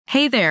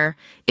Hey there!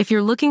 If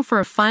you're looking for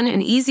a fun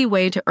and easy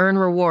way to earn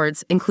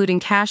rewards, including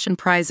cash and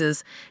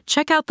prizes,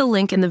 check out the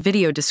link in the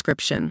video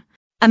description.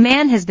 A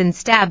man has been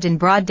stabbed in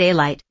broad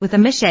daylight with a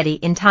machete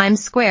in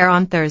Times Square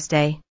on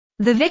Thursday.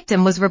 The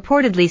victim was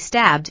reportedly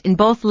stabbed in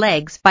both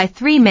legs by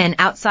 3 men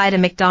outside a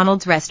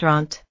McDonald's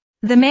restaurant.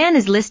 The man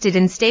is listed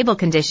in stable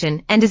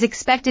condition and is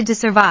expected to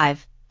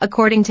survive,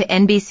 according to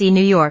NBC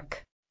New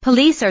York.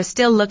 Police are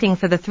still looking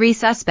for the 3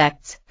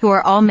 suspects, who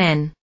are all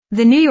men.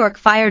 The New York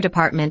Fire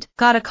Department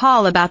got a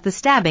call about the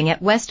stabbing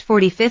at West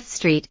 45th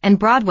Street and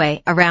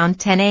Broadway around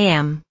 10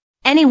 a.m.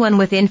 Anyone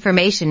with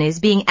information is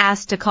being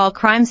asked to call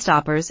Crime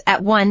Stoppers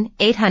at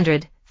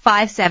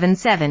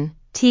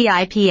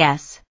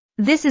 1-800-577-TIPS.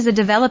 This is a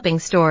developing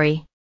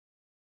story.